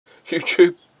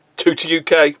YouTube, 2 to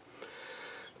UK.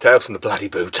 Tales from the bloody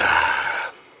booter.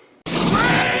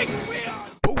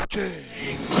 Booting.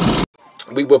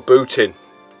 We were booting.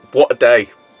 What a day.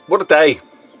 What a day.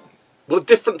 What a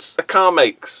difference a car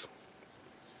makes.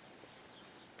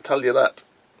 I'll tell you that.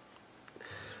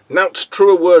 Nout's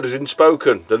truer word has been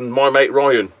spoken than my mate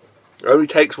Ryan. It only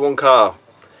takes one car.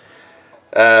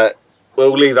 We'll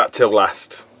leave that till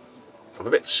last. I'm a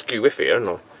bit skew-iffy, aren't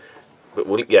I? But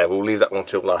we'll leave that one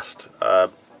till last.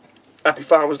 Happy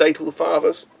Father's Day to all the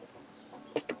fathers.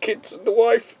 The kids and the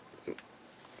wife.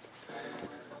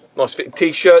 Nice fitting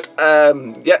t-shirt.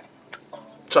 Yeah.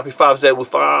 So happy Father's Day with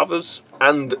fathers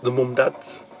and the mum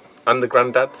dads and the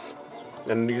granddads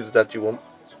and the other dads you want.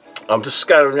 I'm just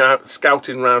scouting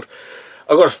around.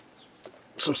 I've got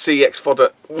some CX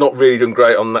fodder. Not really done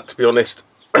great on that, to be honest.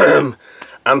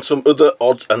 And some other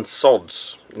odds and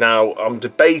sods. Now I'm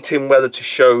debating whether to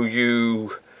show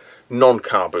you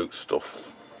non-car boot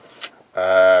stuff,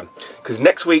 because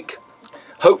next week,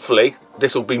 hopefully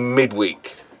this will be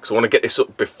midweek, because I want to get this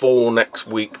up before next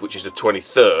week, which is the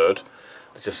 23rd.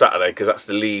 It's a Saturday, because that's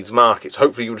the Leeds market. So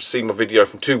hopefully you would have seen my video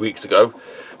from 2 weeks ago,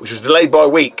 which was delayed by a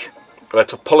week. I had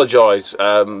to apologise.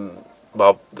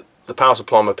 Well, the power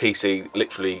supply on my PC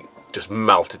literally just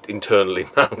melted, internally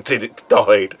mounted, it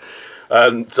died.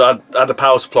 So I had a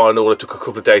power supply and all. It took a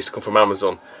couple of days to come from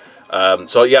Amazon.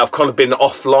 So yeah, I've kind of been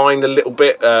offline a little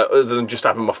bit, other than just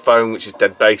having my phone, which is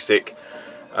dead basic.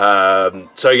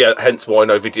 So yeah, hence why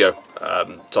no video.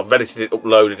 So I've edited it,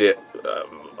 uploaded it.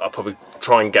 I'll probably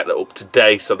try and get that up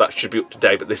today, so that should be up to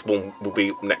date, but this one will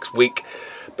be up next week.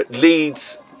 But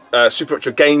Leeds Super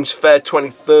Retro Games Fair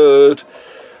 23rd.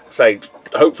 Say,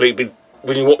 hopefully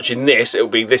when you're watching this, it'll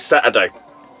be this Saturday.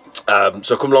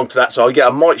 So come along to that. So yeah,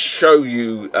 I might show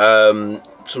you some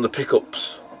of the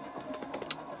pickups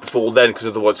before then, because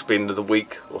otherwise it's been another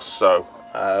week or so.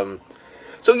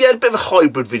 So yeah, a bit of a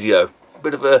hybrid video, a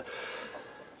bit of a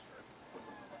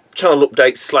channel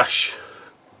update slash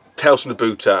Tales from the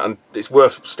Booter, and it's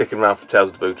worth sticking around for Tales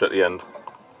of the Booter at the end.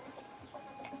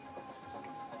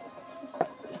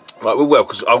 Right, we will,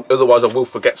 because otherwise I will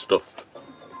forget stuff.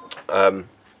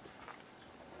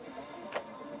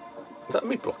 Is that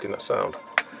me blocking that sound?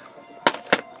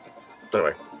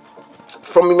 Anyway,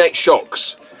 from me mate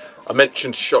Shocks. I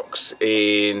mentioned Shocks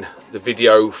in the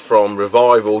video from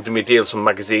Revival, do me a deal with some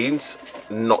magazines.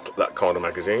 Not that kind of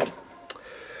magazine,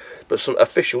 but some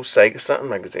official Sega Saturn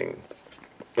magazines.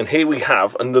 And here we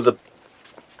have another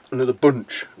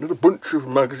bunch of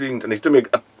magazines, and he's doing me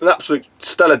an absolute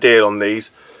stellar deal on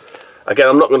these. Again,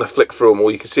 I'm not going to flick through them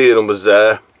all. You can see the numbers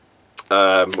there.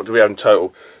 What do we have in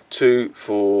total? 2,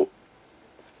 4,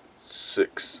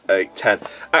 6, 8, 10.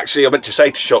 Actually, I meant to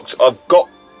say to Shocks, I've got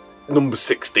number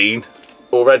 16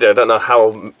 already. I don't know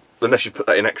how, unless you put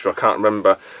that in extra, I can't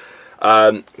remember.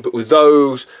 But with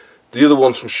those, the other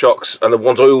ones from Shocks, and the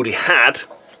ones I already had,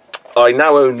 I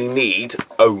now only need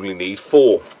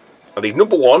 4. I need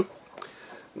number 1,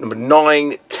 number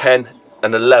 9, 10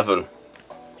 and 11.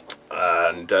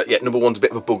 And yeah, number 1's a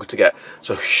bit of a bugger to get.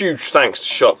 So huge thanks to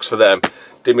Shocks for them.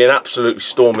 Did me an absolutely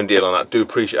storming deal on that. Do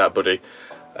appreciate that, buddy.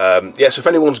 Yeah, so if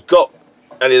anyone's got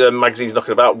any of the magazines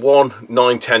knocking about, 1,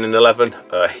 9, 10 and 11,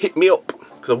 hit me up,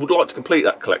 because I would like to complete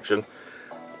that collection.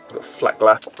 I've got flat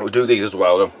glass. We'll do these as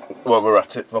well, though, while we're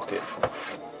at it. Fuck it.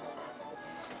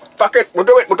 Fuck it, we'll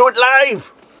do it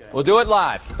live! Okay. We'll do it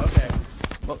live. Okay.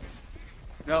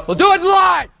 We'll do it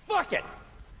live! Fuck it!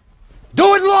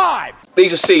 Do it live!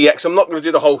 These are CX. I'm not going to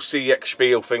do the whole CX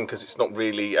spiel thing, because it's not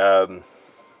really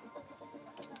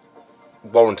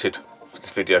warranted for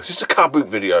this video. It's just a car boot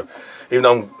video, even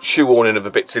though I'm shoehorning other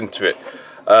bits into it.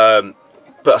 But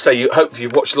I say, hopefully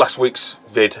you've watched last week's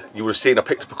vid. You would have seen I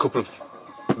picked up a couple of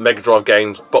Mega Drive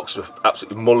games. Boxes were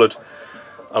absolutely mullered.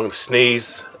 I'm going to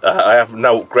sneeze. I have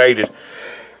now upgraded.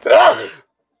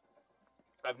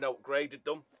 I've now upgraded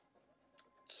them.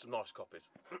 Some nice copies.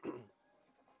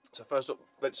 So first up,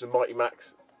 went to Mighty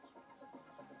Max.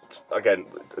 Again,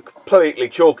 completely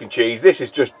chalk and cheese. This is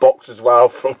just boxed as well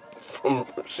from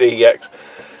CEX.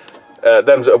 Them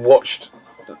that have watched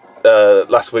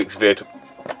last week's vid,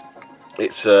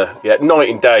 it's yeah, night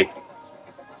and day.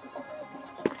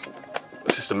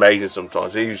 It's just amazing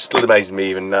sometimes. He's still amazing me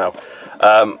even now.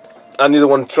 And the other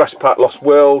one, Jurassic Park Lost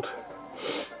World.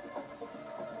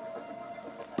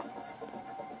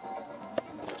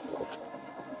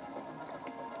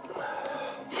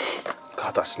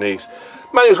 God, that sneeze.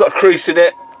 Manual's got a crease in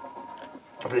it,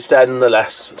 but it's there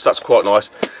nonetheless, so that's quite nice.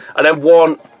 And then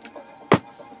one,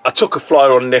 I took a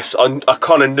flyer on this. I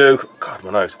kind of knew, God,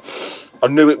 my nose. I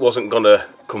knew it wasn't going to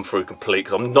come through complete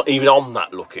because I'm not even on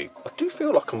that lucky. I do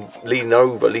feel like I'm leaning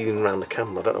around the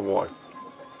camera. I don't know why.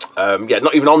 Yeah,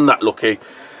 not even on that lucky.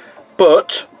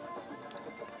 But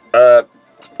it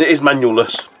is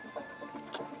manualless.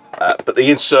 But the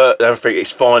insert and everything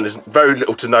is fine. There's very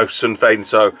little to no sun fading,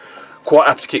 so quite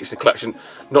happy to keep this in the collection.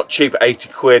 Not cheap at 80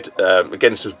 quid.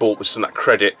 Again, this was bought with some of that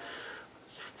credit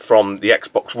from the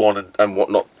Xbox One and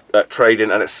whatnot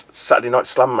trading, and it's Saturday Night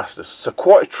Slam Masters. So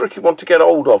quite a tricky one to get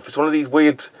hold of. It's one of these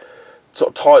weird sort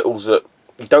of titles that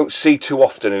you don't see too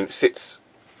often, and it sits,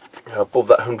 you know, above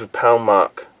that £100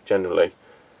 mark generally.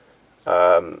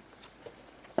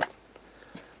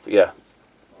 Yeah,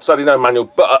 sadly no manual,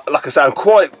 but like I say,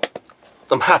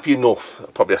 I'm happy enough.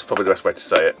 That's probably the best way to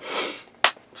say it.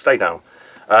 Stay down.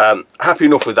 Happy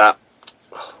enough with that.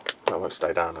 I won't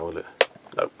stay down now, will it?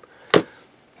 No.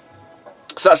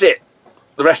 So that's it.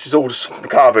 The rest is all just from the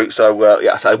car boot. So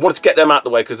yeah, so I wanted to get them out of the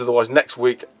way because otherwise next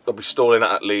week I'll be stalling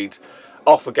at Leeds.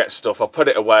 I'll forget stuff. I'll put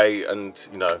it away, and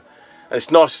you know, and it's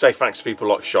nice to say thanks to people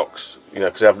like Shocks, you know,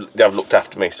 because they have looked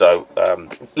after me. So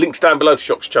links down below to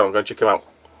Shocks' channel. Go and check him out.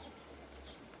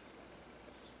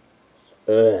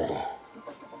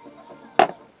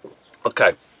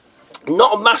 Okay,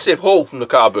 not a massive haul from the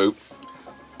car boot,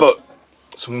 but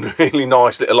some really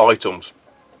nice little items.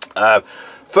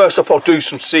 First up, I'll do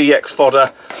some CX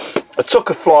fodder. I took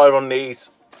a flyer on these.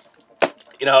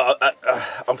 You know, I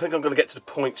think I'm going to get to the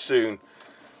point soon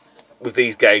with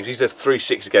these games. These are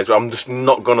 360 games, but I'm just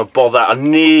not going to bother. I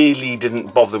nearly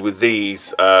didn't bother with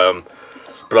these, but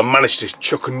I managed to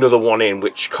chuck another one in,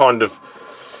 which kind of,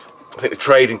 I think the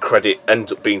trading credit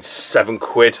ends up being 7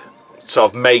 quid. So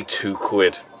I've made 2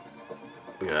 quid.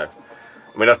 You know,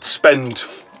 I mean, I'd spend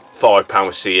 £5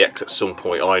 with CX at some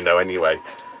point, I know anyway.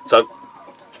 So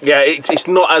yeah, it's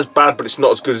not as bad, but it's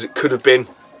not as good as it could have been.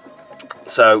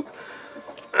 So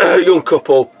young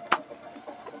couple,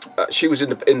 she was in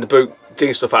the boot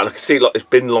digging stuff out, and I could see like this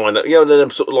bin liner, you know,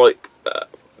 them sort of like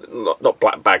not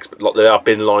black bags, but like they are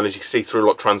bin liners. You can see through,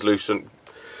 like translucent.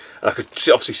 And I could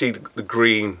obviously see the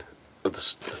green of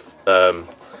the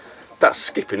that's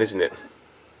skipping, isn't it?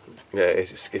 Yeah, it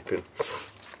is. It's skipping.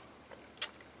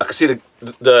 I can see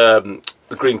the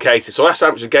green cases. So I asked her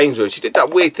how much the games were. She did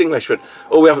that weird thing where she went,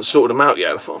 "Oh, we haven't sorted them out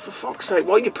yet." And I thought, for fuck's sake,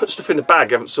 why you put stuff in the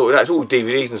bag you haven't sorted out? It's all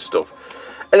DVDs and stuff.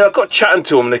 And I got chatting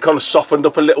to them, and they kind of softened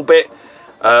up a little bit.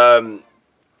 And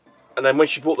then when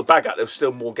she brought the bag out, there was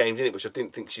still more games in it, which I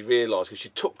didn't think she realised, because she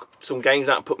took some games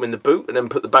out and put them in the boot, and then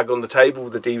put the bag on the table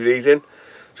with the DVDs in.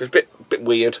 So it's a bit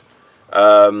weird.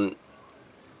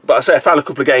 But I say I found a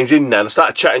couple of games in there, and I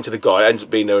started chatting to the guy. It ends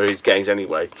up being his games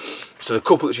anyway. So the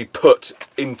couple that she put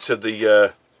into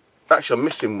the... actually, I'm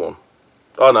missing one.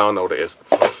 Oh no, I know what it is.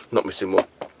 Not missing one.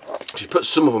 She put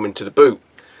some of them into the boot.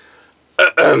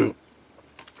 So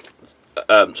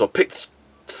I picked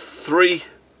three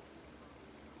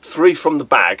from the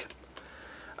bag,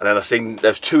 and then I seen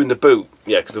there's 2 in the boot.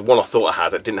 Yeah, because the one I thought I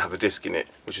had, it didn't have the disc in it,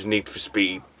 which is Need for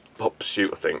Speed Hot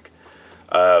Pursuit, I think.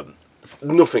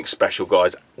 Nothing special,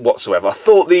 guys, whatsoever. I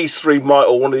thought these 3 might,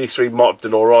 or one of these 3 might have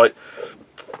done alright.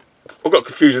 I got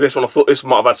confused with this one. I thought this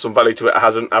might have had some value to it. It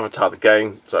hasn't. Avatar the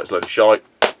game, so it's a load of shite.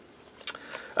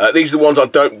 These are the ones I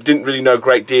didn't really know a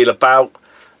great deal about.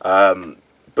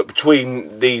 But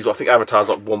between these, I think Avatar's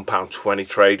like £1.20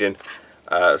 trading.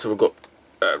 So we've got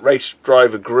Race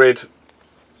Driver Grid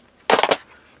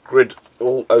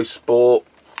Auto Sport,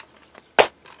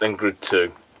 then Grid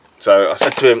 2. So I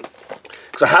said to him,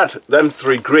 because I had them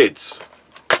 3 grids,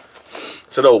 I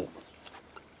said, "Oh,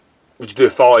 would you do a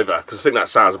 £5?" Because I think that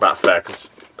sounds about fair, because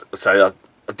I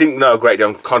didn't know a great deal.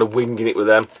 I'm kind of winging it with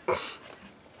them,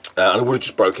 and I would have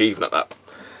just broke even at that.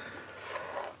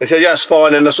 They said, "Yeah, it's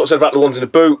fine." And I sort of said about the ones in the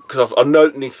boot, because I know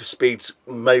Need for Speed's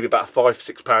maybe about a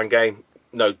 £5–6 game,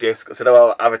 no disc. I said, "Oh,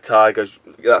 well, Avatar." He goes,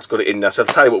 "Yeah, that's got it in there." So I'll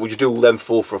tell you what, would you do all them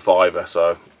 4 for a £5?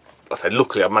 So I said,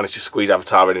 luckily I managed to squeeze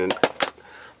Avatar in, and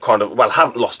kind of, well, I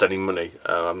haven't lost any money.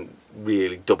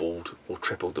 Really doubled or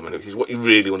tripled the money, which is what you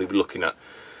really want to be looking at,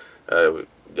 you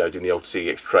know, doing the old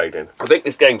CX trading. I think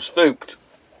this game's fooked.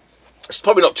 It's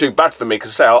probably not too bad for me, because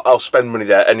I say I'll spend money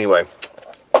there anyway.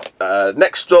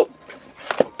 Next up,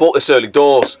 bought this early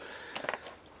doors,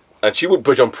 and she wouldn't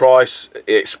budge on price.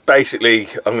 It's basically,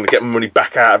 I'm going to get my money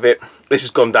back out of it. This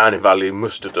has gone down in value,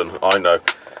 must have done, I know.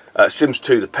 Sims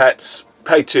 2 the pets,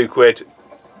 paid 2 quid.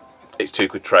 It's 2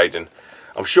 quid trading.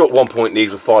 I'm sure at one point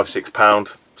these were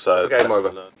 £5–6, so game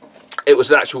over. It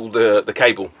was actual the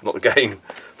cable, not the game.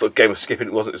 I thought the game was skipping,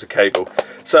 it wasn't, it was a cable.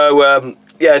 So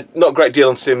yeah, not a great deal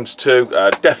on Sims 2.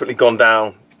 Definitely gone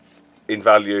down in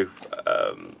value.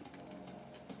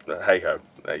 Hey ho,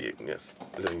 there you, yes,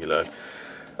 living you learn.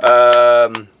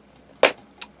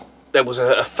 there was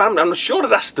a family. I'm not sure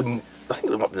I'd asked them. I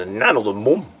think it might be the nan or the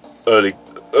mum earlier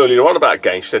on about a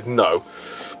game. She said no.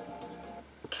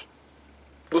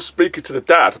 I was speaking to the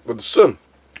dad with the son,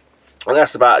 and I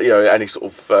asked about, you know, any sort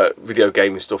of video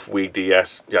gaming stuff, Wii,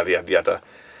 DS, yada yada yada.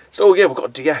 So, oh yeah, we've got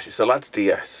a DS. It's the lad's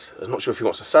DS. I'm not sure if he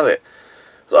wants to sell it.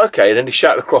 So, okay, and then he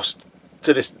shouted across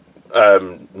to this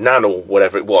nan or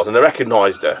whatever it was, and they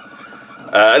recognised her.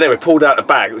 And then we pulled out the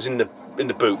bag. It was in the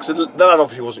boot. So the lad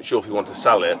obviously wasn't sure if he wanted to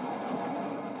sell it.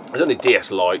 It was only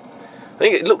DS Lite. I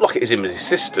think it looked like it was him with his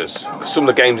sisters. Some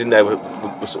of the games in there were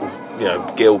sort of, you know,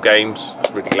 guild games.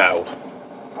 It's really loud.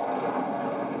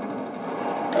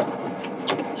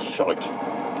 Shite.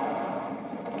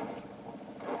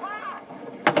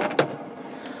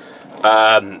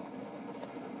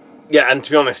 Yeah, and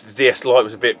to be honest, the DS Lite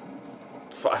was a bit.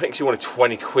 I think she wanted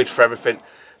 20 quid for everything.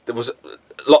 There was a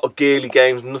lot of gearly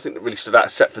games, nothing that really stood out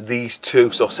except for these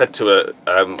two. So I said to her,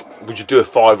 "Would you do a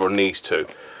fiver on these two?"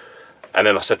 And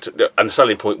then I said, and the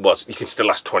selling point was, you can still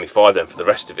ask 25 then for the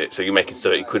rest of it. So you're making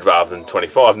 30 quid rather than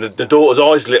 25. And the daughter's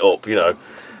eyes lit up, you know.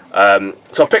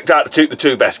 So I picked out the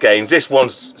two best games. This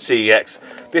one's CEX.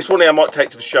 This one here I might take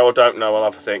to the show. I don't know. I'll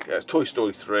have a think. It's Toy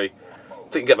Story 3. I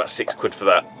think you can get about 6 quid for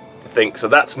that. I think so.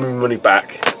 That's my money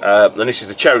back. And this is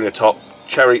the cherry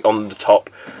on the top.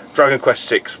 Dragon Quest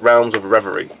 6 Realms of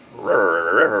Reverie.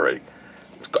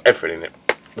 It's got everything in it.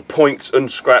 The points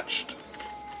unscratched.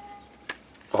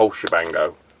 The whole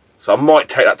shebango. So I might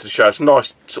take that to the show. It's a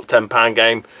nice sort of £10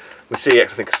 game. The CX I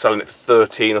think is selling it for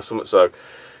 13 or something. So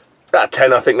at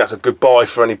 10, I think that's a good buy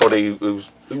for anybody who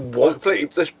wants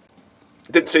this.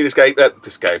 Didn't see this game.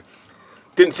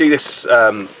 Didn't see this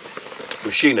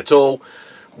machine at all.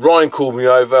 Ryan called me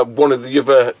over. One of the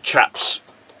other chaps,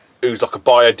 who's like a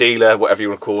buyer, dealer, whatever you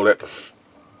want to call it,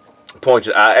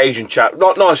 pointed out, Asian chap,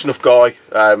 not nice enough guy,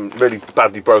 really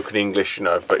badly broken English, you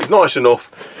know, but he's nice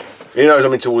enough. He knows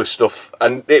I'm into all this stuff,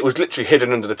 and it was literally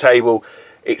hidden under the table.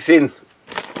 It's in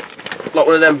like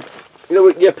one of them, you know,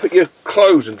 you put your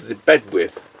clothes under the bed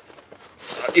with.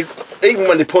 Even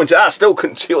when they pointed it out, I still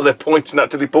couldn't see what they're pointing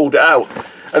at till he pulled it out,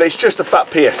 and it's just a fat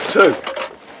PS2.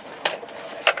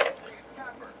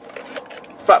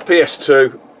 Fat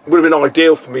PS2 would have been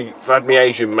ideal for me if I had my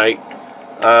Asian mate.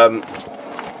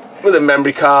 With a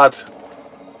memory card.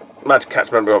 Mad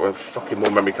Cat's memory card, fucking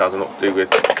more memory cards I'm not to do with.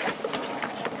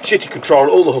 Shitty controller,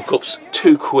 all the hookups,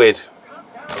 2 quid.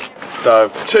 So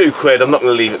for 2 quid, I'm not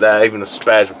going to leave it there. Even the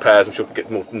spares repairs, I'm sure I can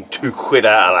get more than 2 quid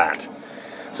out of that.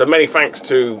 So many thanks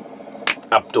to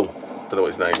Abdul, don't know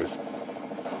what his name is,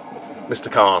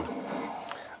 Mr. Khan.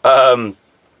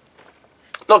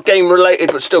 Not game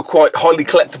related, but still quite highly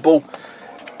collectible.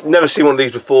 Never seen one of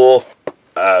these before.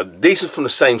 These are from the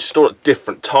same store at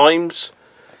different times.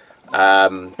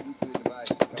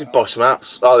 Did buy some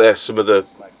apps. Oh, there's some of the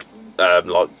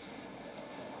like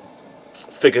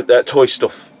figure toy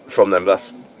stuff from them.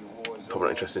 That's probably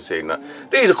not interested in seeing that.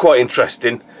 These are quite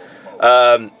interesting.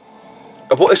 I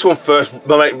bought this one first.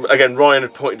 My mate, again, Ryan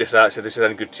had pointed this out. Said this is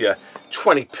only good to you.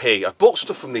 20p. I bought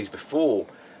stuff from these before.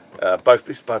 Both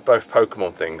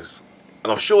Pokemon things.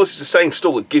 And I'm sure this is the same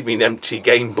store that gave me an empty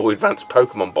Game Boy Advance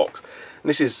Pokemon box. And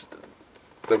this is,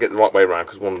 I'll get the right way around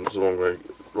because one was the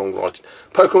wrong writing.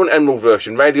 Pokemon Emerald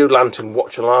version, radio lantern,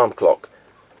 watch alarm clock.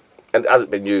 And it hasn't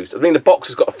been used. I mean, the box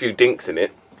has got a few dinks in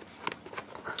it.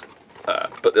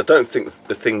 But I don't think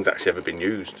the thing's actually ever been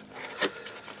used.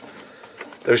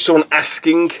 There is someone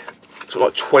asking sort of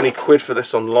like 20 quid for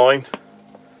this online.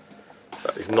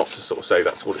 That is not to sort of say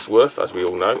that's what it's worth, as we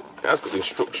all know. It has got the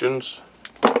instructions.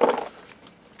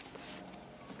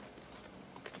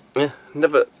 Yeah,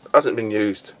 hasn't been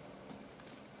used.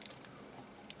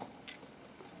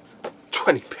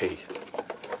 20p.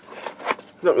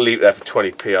 I'm not going to leave it there for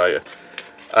 20p, are you?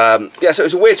 Yeah, so it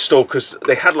was a weird store because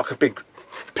they had like a big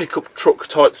pickup truck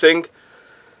type thing.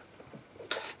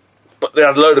 But they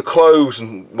had a load of clothes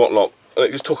and whatnot. And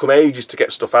it just took them ages to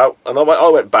get stuff out. And I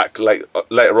went back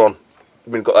later on.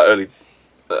 We got that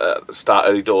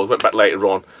early doors. Went back later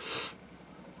on.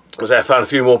 I was there, found a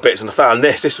few more bits, and I found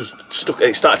this. This was stuck.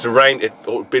 It started to rain. It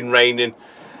had been raining.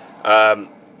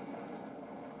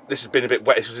 This has been a bit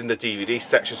wet. This was in the DVD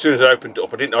section. As soon as I opened it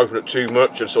up, I didn't open it too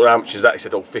much. I saw how much is that. He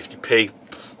said, "Oh, 50p."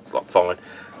 Like, fine.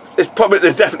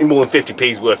 There's definitely more than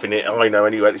 50p's worth in it. I know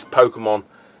anyway. It's Pokemon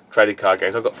trading card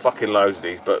games. I've got fucking loads of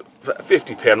these, but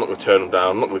 50p, I'm not going to turn them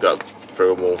down. I'm not going to go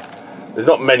through them all. There's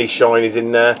not many shinies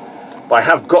in there. But I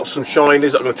have got some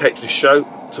shinies that I'm going to take to the show.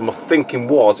 So my thinking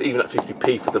was, even at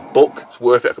 50p for the book, it's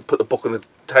worth it. I could put the book on the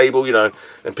table, you know,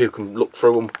 and people can look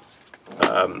through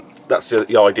them. That's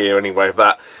the idea anyway of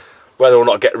that. Whether or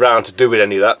not I get around to doing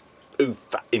any of that, who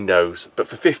fucking knows. But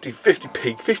for 50p,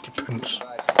 50 pence,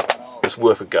 it's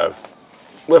worth a go.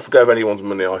 Worth a go of anyone's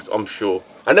money, I'm sure.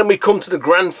 And then we come to the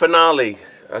grand finale,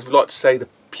 as we like to say, the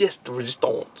pièce de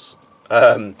résistance.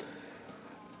 I'm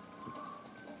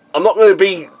not going to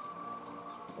be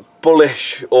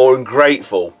bullish or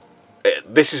ungrateful.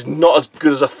 This is not as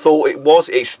good as I thought it was.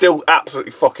 It's still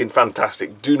absolutely fucking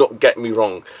fantastic, do not get me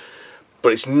wrong,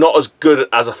 but it's not as good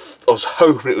as I was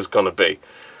hoping it was going to be.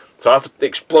 So I have to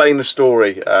explain the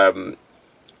story.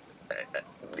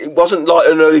 It wasn't like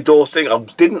an early door thing. I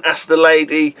didn't ask the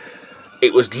lady.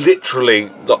 It was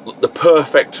literally like the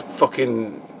perfect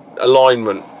fucking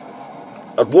alignment.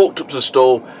 I walked up to the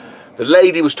stall. The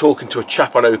lady was talking to a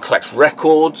chap I know who collects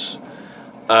records.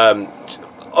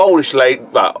 Oldish lady,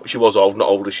 well, she was old, not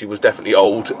older, she was definitely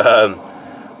old. And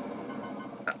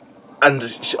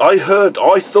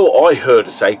I thought I heard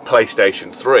her say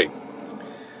PlayStation 3.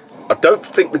 I don't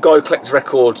think the guy who collects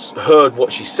records heard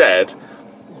what she said,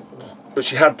 but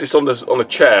she had this on a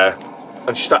chair,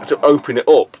 and she started to open it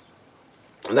up.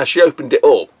 And as she opened it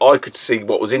up, I could see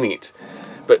what was in it.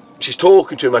 But she's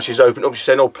talking to him as she's opening it up. She's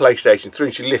saying, "Oh, PlayStation 3,"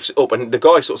 and she lifts it up, and the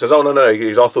guy sort of says, "Oh, no, no." He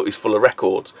goes, "I thought he's full of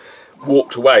records."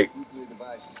 Walked away,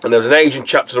 and there was an Asian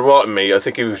chap to the right of me. I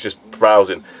think he was just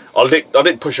browsing. I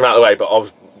didn't push him out of the way, but I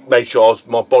made sure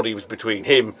my body was between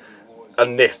him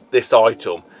and this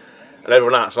item, and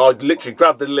everyone else. And I literally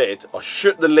grabbed the lid. I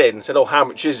shut the lid and said, "Oh, how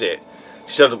much is it?"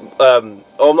 She said, "Oh,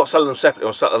 I'm not selling them separately.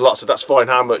 I'm selling a lot." So that's fine.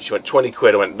 How much? She went, 20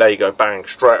 quid. I went, "There you go," bang,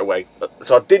 straight away.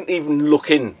 So I didn't even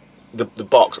look in the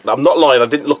box. I'm not lying. I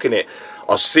didn't look in it.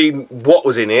 I seen what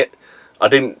was in it. I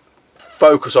didn't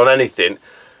focus on anything.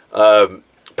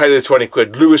 Paid the 20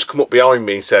 quid. Lewis come up behind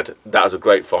me and said, "That was a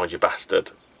great find, you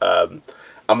bastard."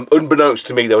 Unbeknownst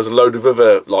to me, there was a load of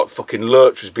other like fucking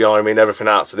lurchers behind me and everything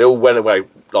else. So they all went away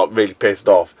like really pissed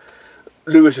off.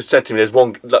 Lewis had said to me, "There's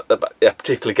one a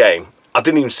particular game. I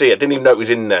didn't even see it. I didn't even know it was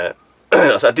in there."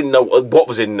 I said, "I didn't know what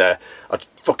was in there." I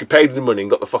fucking paid the money and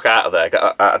got the fuck out of there,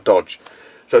 got out of Dodge.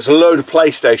 So it's a load of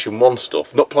PlayStation 1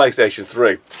 stuff, not PlayStation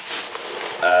 3.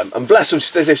 And bless them,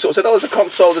 they sort of said, "Oh, there's a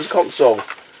console, there's a console."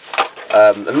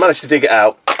 And managed to dig it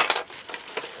out.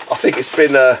 I think it's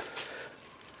been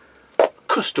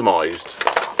customised,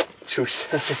 shall we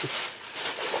say.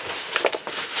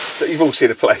 So you've all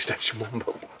seen a PlayStation 1,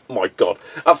 but oh my god.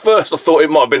 At first I thought it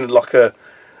might have been like a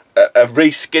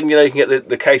reskin, you know, you can get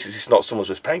the cases, it's not, someone's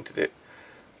just painted it.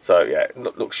 So yeah, it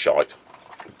looks shite,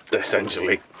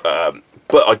 essentially.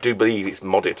 But I do believe it's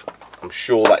modded. I'm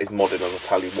sure that is modded, and I'll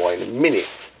tell you why in a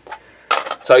minute.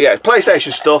 So yeah, it's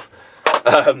PlayStation stuff.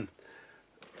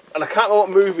 And I can't remember what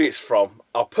movie it's from.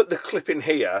 I'll put the clip in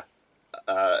here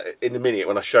in a minute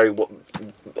when I show you what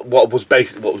was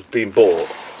basically what was being bought.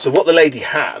 So what the lady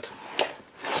had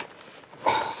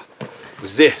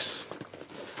was this.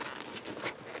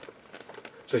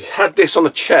 So she had this on a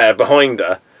chair behind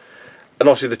her, and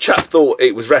obviously the chap thought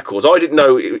it was records. I didn't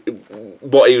know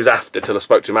what he was after till I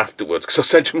spoke to him afterwards, because I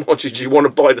said to him, "What did you want to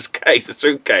buy this case, a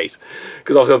suitcase?"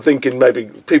 Because obviously I'm thinking maybe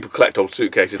people collect old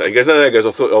suitcases. He goes, "No, no," he goes,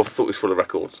 I thought it was full of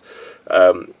records."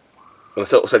 And I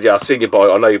sort of said, "Yeah, I've seen you buy,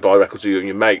 I know you buy records with you and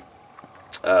your mate."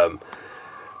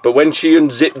 But when she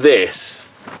unzipped this,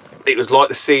 it was like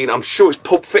the scene, I'm sure it's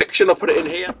Pulp Fiction, I'll put it in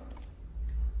here.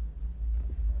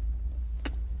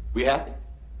 We happy?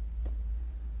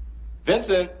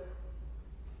 Vincent?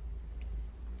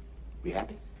 We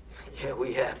happy? Yeah,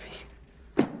 we happy.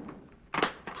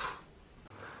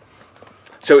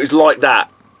 So it's like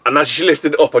that, and as she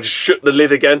lifted it up, I just shut the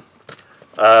lid again.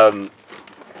 I've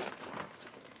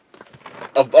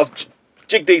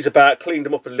jigged these about, cleaned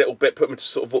them up a little bit, put them into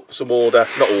sort of some order,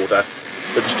 not order,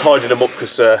 but just tidied them up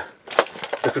because the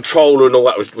controller and all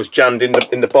that was jammed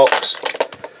in the box.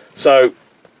 So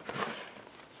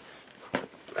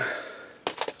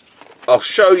I'll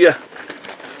show you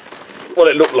what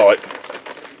it looked like,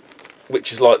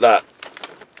 which is like that.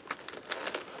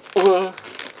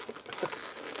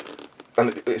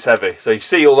 And it's heavy, so you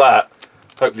see all that.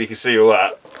 Hopefully you can see all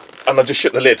that. And I just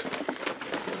shut the lid.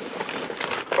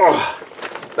 Oh.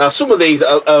 Now some of these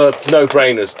are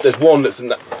no-brainers. There's one that's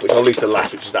which I'll leave to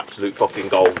last, which is absolute fucking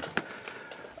gold.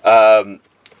 And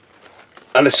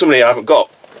there's some here I haven't got.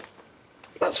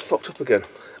 That's fucked up again.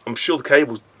 I'm sure the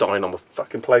cable's dying on my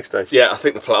fucking PlayStation. Yeah, I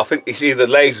think it's either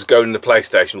the laser's going in the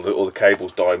PlayStation or the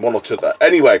cable's dying. One or two of that.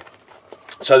 Anyway,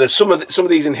 so there's some of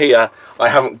these in here I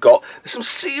haven't got. There's some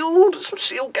sealed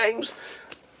games.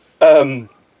 I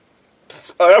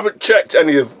haven't checked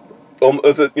any of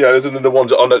other than the ones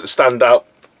that I know that stand out.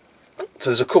 So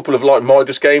there's a couple of like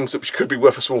Midas games which could be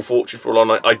worth a small fortune for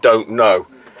all I don't know.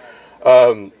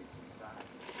 A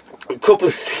couple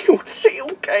of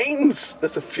sealed games.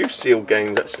 There's a few sealed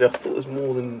games actually. I thought there's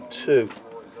more than two.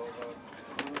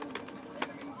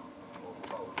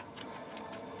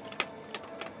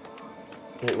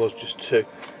 It was just 2.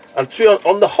 And to be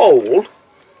on the whole,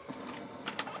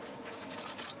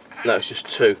 no, it's just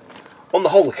 2. On the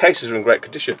whole, the cases are in great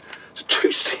condition. So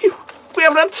 2 sealed. We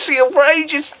haven't had sealed for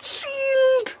ages.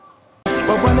 Sealed.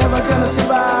 But we're never gonna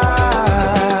survive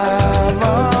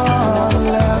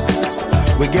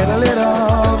unless we get a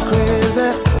little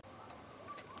crazy.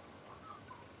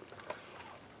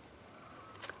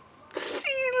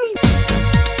 Sealed.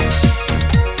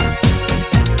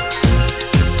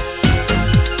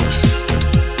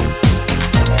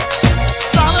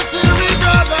 Solitary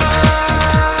brother,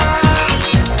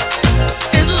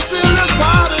 is it still a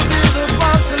part of you that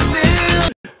wants to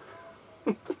live?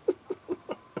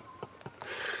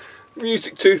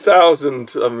 Music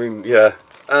 2000. I mean, yeah.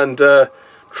 And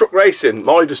truck racing,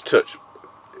 Midas Touch.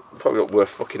 Probably not worth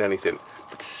fucking anything.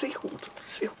 But sealed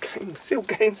games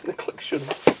in the collection.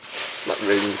 Not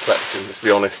really in the collection, let's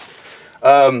be honest.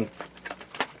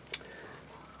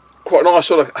 Quite a nice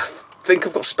one. I think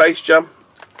I've got Space Jam.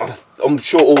 I'm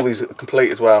sure all these are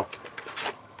complete as well.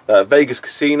 Vegas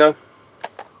Casino.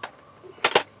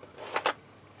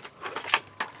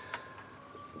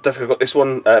 Definitely got this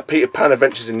one. Peter Pan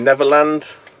Adventures in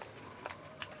Neverland.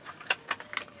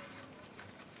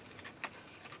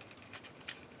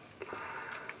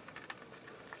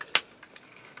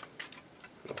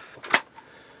 Oh, fuck.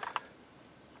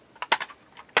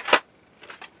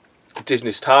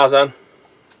 Disney's Tarzan.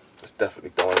 That's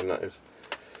definitely dying, that is.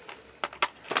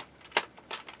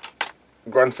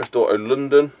 Grand Theft Auto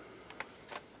London.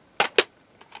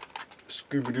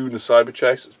 Scooby-Doo and the Cyber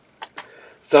Chase.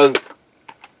 So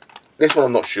this one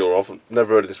I'm not sure of.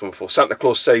 Never heard of this one before. Santa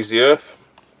Claus Saves the Earth.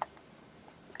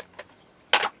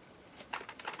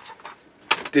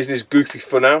 Disney's Goofy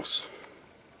Funhouse.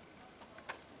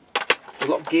 A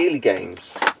lot of Geely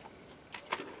games.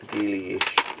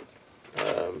 Geely-ish.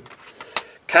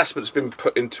 Casper that's been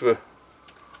put into a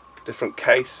different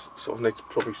case. Sort of need to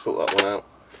probably sort that one out.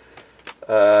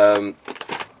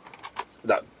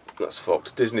 That's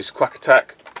fucked. Disney's Quack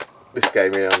Attack. This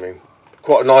game here, I mean,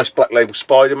 quite a nice Black Label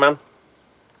Spider-Man.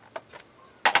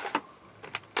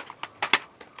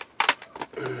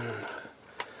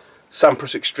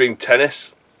 Sampras Extreme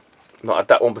Tennis. Not had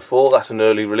that one before. That's an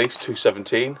early release,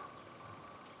 217.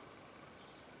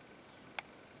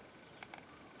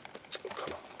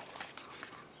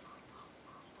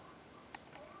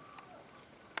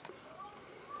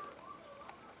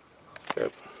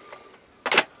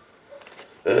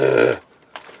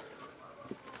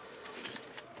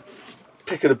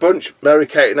 Pick of the bunch, Mary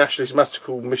Kate and Ashley's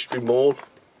Magical Mystery Mall.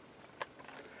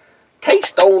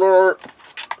 K-Stoner,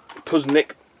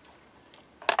 Puznik.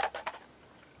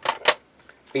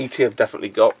 E.T. I've definitely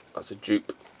got, that's a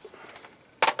dupe.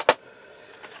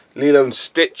 Lilo and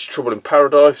Stitch, Trouble in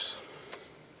Paradise.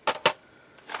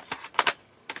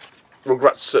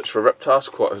 Rugrats Search for Reptiles,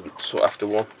 quite a sought after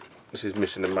one. This is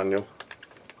missing a manual.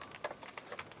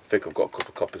 I think I've got a couple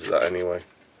of copies of that anyway.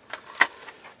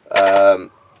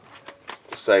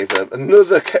 Save them.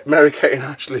 Another Mary Kate and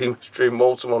Ashley Mystery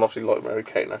Mall. Someone obviously like Mary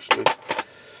Kate and Ashley.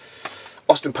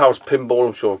 Austin Powers Pinball,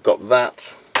 I'm sure I've got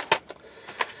that.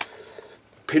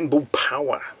 Pinball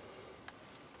Power.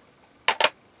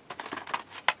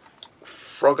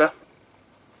 Frogger.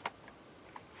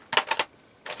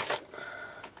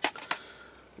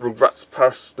 Rugrats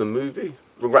Paris the movie.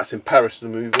 Rugrats in Paris the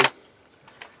movie.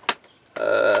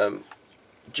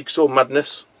 Jigsaw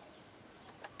Madness.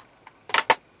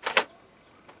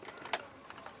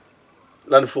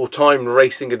 Land for Time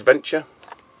Racing Adventure.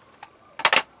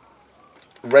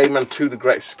 Rayman 2 The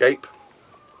Great Escape.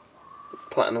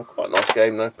 Platinum, quite a nice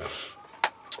game though.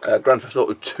 Grand Theft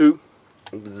Auto 2.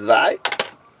 Zai.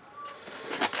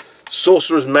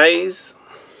 Sorcerer's Maze.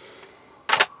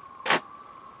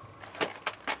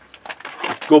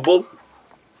 Gubble.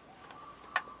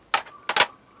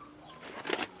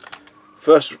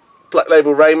 First Black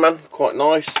Label Rayman, quite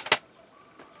nice.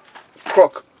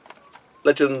 Croc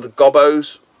Legend of the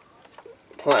Gobbos,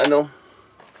 Platinum.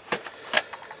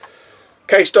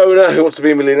 K-Stoner, Who Wants to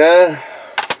Be a Millionaire.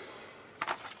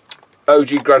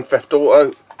 OG Grand Theft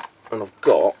Auto. And I've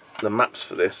got the maps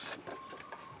for this.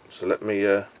 So let me...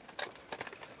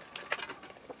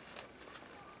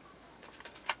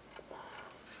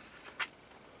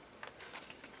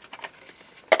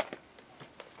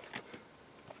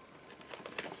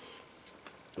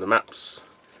 the maps.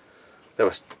 They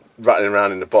were rattling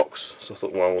around in the box, so I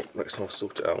thought, well, next time I'll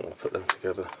sort it out and I'll put them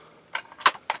together.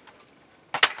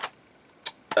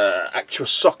 Actual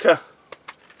Soccer.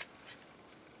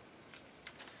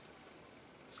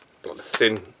 Got the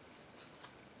thin,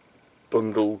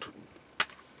 bundled,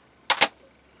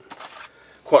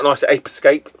 quite nice Ape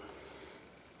Escape.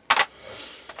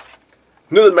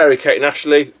 Another Mary Kate and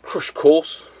Ashley, Crush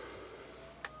Course,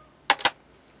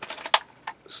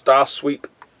 Star Sweep,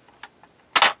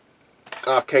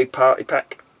 Arcade Party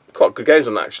Pack. Quite good games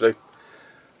on that actually.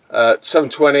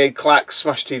 720, Clack,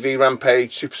 Smash TV,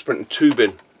 Rampage, Super Sprint and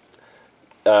Tubing.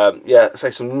 Yeah, say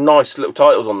some nice little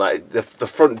titles on that. The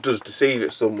front does deceive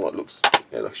it somewhat. It looks,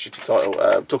 you know, like a shitty title.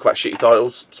 Talk about shitty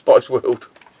titles. Spice World.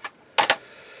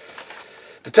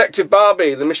 Detective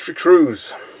Barbie, The Mystery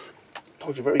Cruise.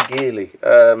 Told you, very gearly.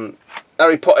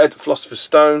 Harry Potter, Philosopher's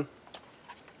Stone.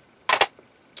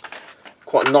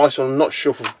 Quite a nice one. I'm not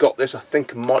sure if I've got this. I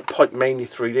think I might. Pipe Mania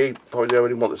 3D. Probably the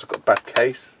only one that's got a bad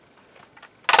case.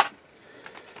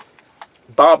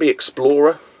 Barbie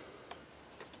Explorer.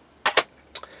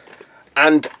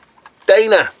 And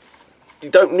Dana, you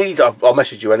don't need, I'll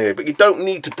message you anyway, but you don't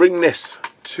need to bring this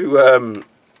to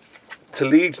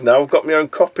Leeds now. I've got my own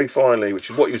copy finally,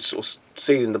 which is what you've sort of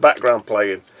seen in the background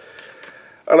playing.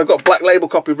 And I've got a black label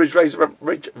copy of Ridge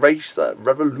Racer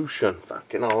Revolution.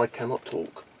 Fucking hell, I cannot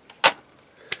talk.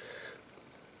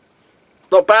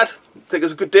 Not bad. I think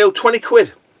it's a good deal. 20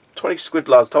 quid. 20 quid,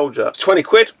 lads, told you. 20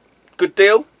 quid. Good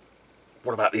deal.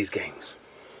 What about these games?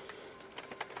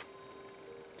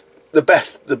 The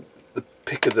best, the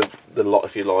pick of the lot,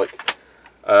 if you like.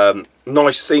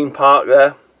 Nice theme park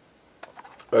there.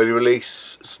 Early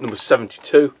release. It's number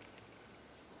 72.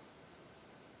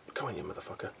 Come on, you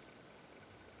motherfucker.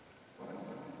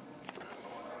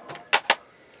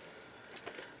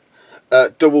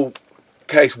 Double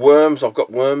case Worms. I've got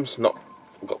Worms. Well,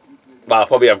 I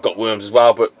probably have got Worms as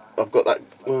well, but I've got that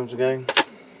Worms again.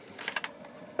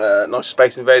 Nice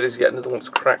Space Invaders. Yet another one that's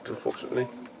cracked, unfortunately.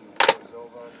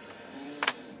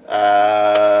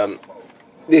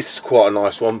 This is quite a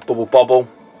nice one. Bubble Bobble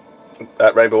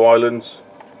at Rainbow Islands.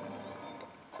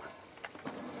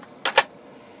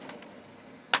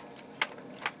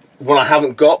 One I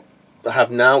haven't got, I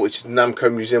have now, which is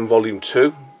Namco Museum Volume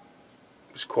 2,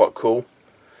 which is quite cool.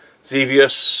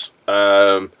 Xevious,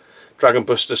 Dragon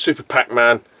Buster, Super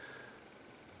Pac-Man,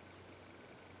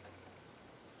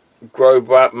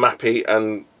 Grobat, Mappy,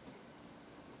 and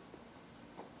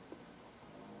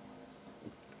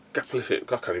Gaplifit.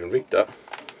 I can't even read that.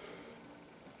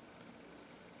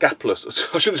 Gaplus.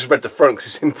 I should have just read the front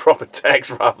because it's in proper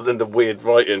text rather than the weird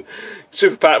writing.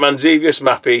 Super Pac-Man, Xevious,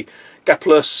 Mappy,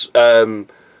 Gaplus,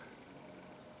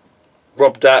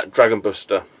 Robdat, Dragon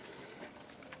Buster.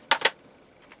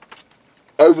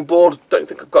 Overboard. Don't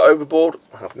think I've got Overboard.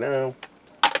 I have now.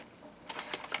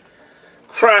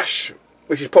 Crash,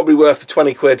 which is probably worth the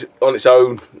 20 quid on its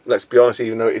own. Let's be honest,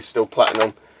 even though it is still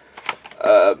platinum.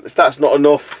 If that's not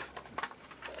enough,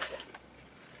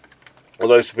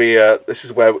 although this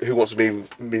is where Who Wants to Be a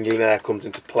Millionaire comes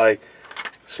into play.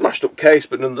 Smashed up case,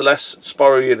 but nonetheless,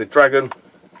 Spyro the Dragon,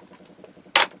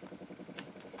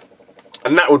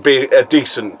 and that would be a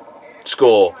decent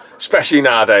score, especially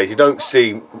nowadays. You don't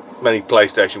see many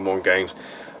PlayStation 1 games,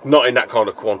 not in that kind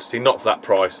of quantity, not for that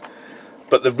price.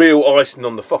 But the real icing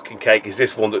on the fucking cake is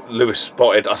this one that Lewis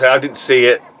spotted. I didn't see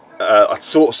it. I'd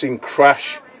sort of seen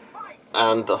Crash,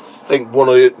 and I think one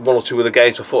or two of the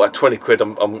games I thought at 20 quid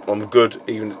I'm good,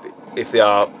 even if they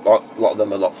are, a lot of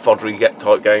them are like foddery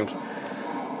type games.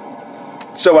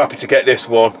 So happy to get this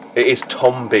one. It is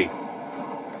Tombi.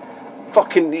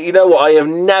 Fucking, you know what, I have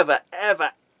never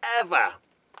ever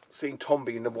seen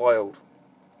Tombi in the wild.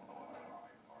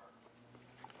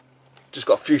 Just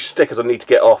got a few stickers I need to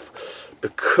get off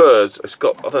because it's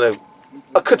got, I don't know,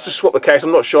 I could just swap the case,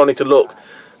 I'm not sure, I need to look.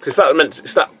 Because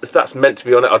if that's meant to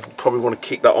be on it, I'd probably want to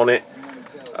keep that on it.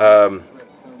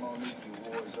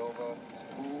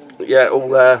 Yeah, all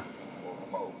there.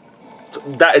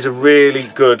 That is a really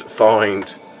good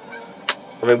find.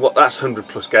 I mean, that's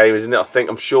 100+ game, isn't it?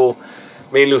 I'm sure.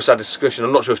 Me and Lewis had a discussion.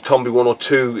 I'm not sure if Tombi 1 or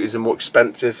 2 is more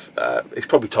expensive. It's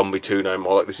probably Tombi 2 now.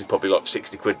 More like this is probably like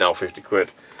 60 quid now, 50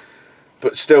 quid.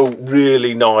 But still,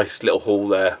 really nice little haul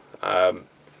there.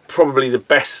 Probably the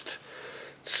best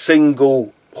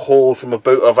single haul from a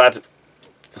boot I've had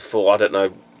for, I don't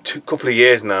know, couple of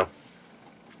years now.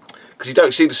 Because you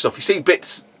don't see the stuff. You see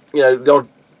bits, you know, the odd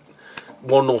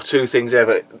one or two things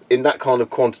ever in that kind of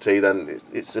quantity. Then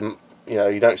it's you know,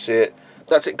 you don't see it.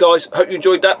 That's it, guys. Hope you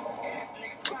enjoyed that.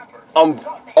 I'm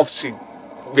obviously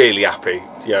really happy.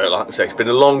 You know, like I say, it's been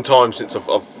a long time since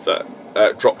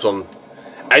I've dropped on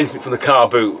anything from the car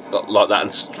boot like that, and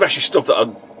especially stuff that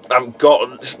I haven't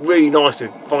got. It's really nice to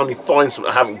finally find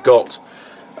something I haven't got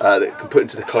that I can put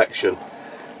into the collection.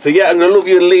 So yeah, I'm going to love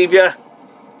you and leave you.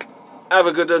 Have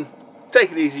a good one.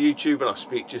 Take it easy, YouTube, and I'll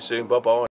speak to you soon. Bye bye.